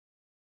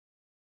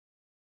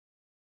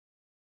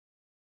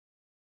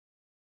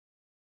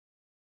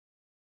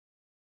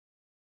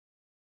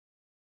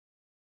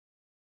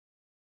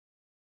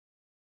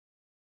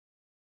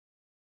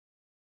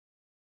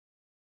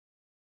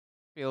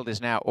Field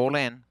is now all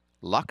in,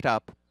 locked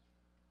up,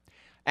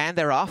 and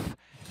they're off.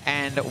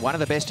 And one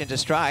of the best into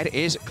stride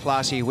is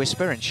Classy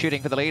Whisper, and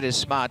shooting for the lead is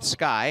Smart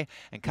Sky.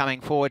 And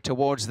coming forward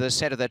towards the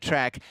centre of the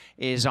track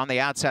is on the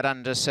outside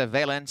under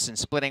surveillance, and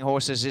splitting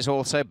horses is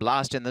also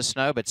Blast in the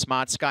Snow, but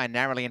Smart Sky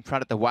narrowly in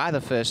front at the wire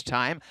the first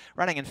time.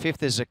 Running in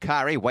fifth is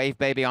Zakari, Wave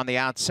Baby on the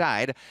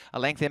outside. A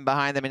length in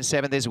behind them in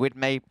seventh is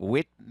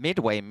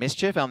Midway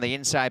Mischief. On the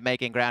inside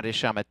making ground is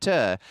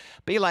Chamateur.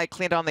 Be Like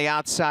Clint on the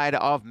outside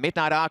of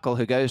Midnight Arkle,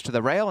 who goes to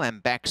the rail,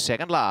 and back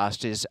second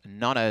last is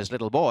Nono's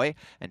Little Boy,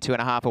 and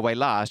 2.5 away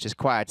last is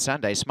Quiet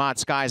Sunday. Smart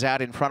Sky's out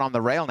in front on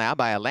the rail now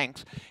by a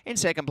length. In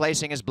second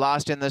placing is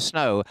Blast in the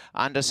Snow.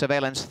 Under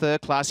surveillance,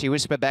 third, Classy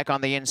Whisper back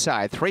on the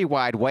inside. 3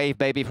 wide, Wave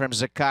Baby from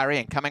Zakari,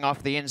 and coming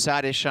off the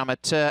inside is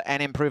Chamateur,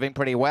 and improving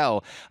pretty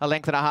well. A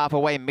length and a half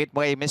away,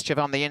 Midway Mischief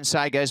on the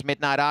inside goes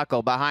Midnight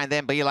Arkle. Behind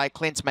them, Be Like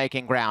Clint's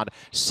making ground.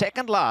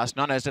 Second last,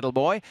 Nono's Little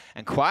Boy,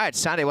 and Quiet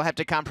Sunday will have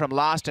to come from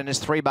last and is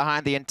 3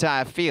 behind the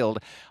entire field.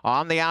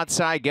 On the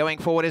outside, going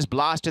forward is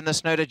Blast in the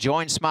Snow to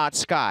join Smart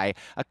Sky.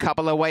 A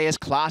couple away is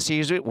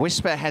Classy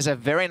Whisper, has a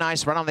very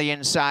nice run on the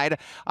inside.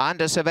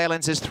 Under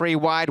surveillance is 3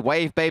 wide,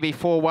 Wave Baby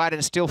 4 wide,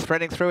 and still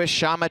threading through is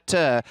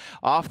Chamateur.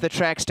 Off the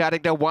track,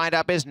 starting to wind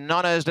up is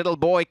Nono's Little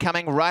Boy,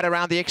 coming right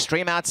around the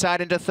extreme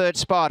outside into third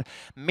spot.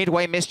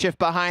 Midway Mischief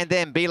behind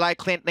them. Be Like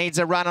Clint needs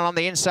a run, and on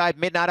the inside,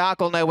 Midnight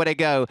Arkle nowhere to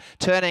go.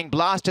 Turning,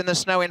 Blast in the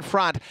Snow in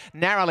front,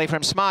 narrowly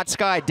from Smart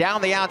Sky.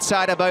 Down the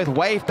outside of both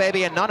Wave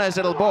Baby and Nono's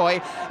Little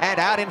Boy, and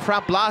out in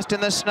front, Blast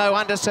in the Snow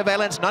under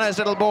surveillance, Nono's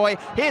Little Boy.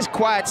 Here's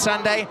Quiet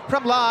Sunday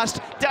from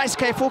last.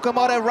 Daisuke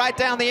Fukumoto right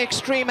down the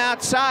extreme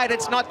outside.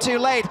 It's not too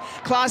late.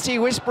 Classy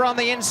Whisper on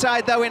the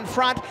inside though in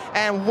front,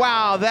 and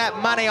wow, that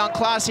money on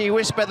Classy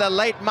Whisper. The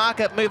late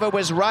market mover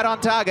was right on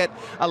target.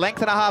 A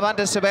length and a half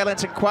under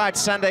surveillance, and Quiet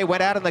Sunday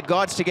went out in the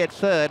gods to get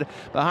third.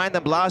 Behind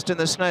them, Blast in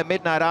the Snow,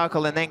 Midnight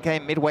Arkle, and then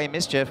came Midway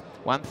Mischief,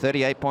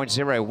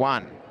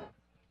 138.01.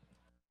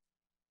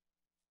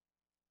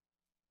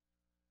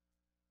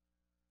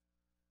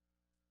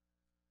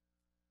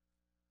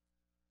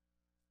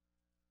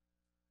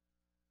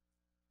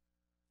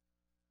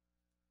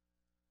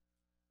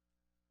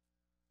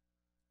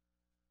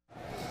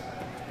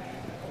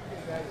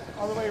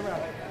 All the way around.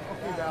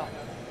 Okay, Val.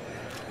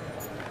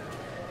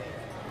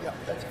 Yeah,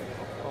 that's good.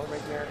 All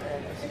right there.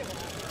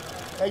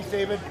 Thanks,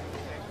 David.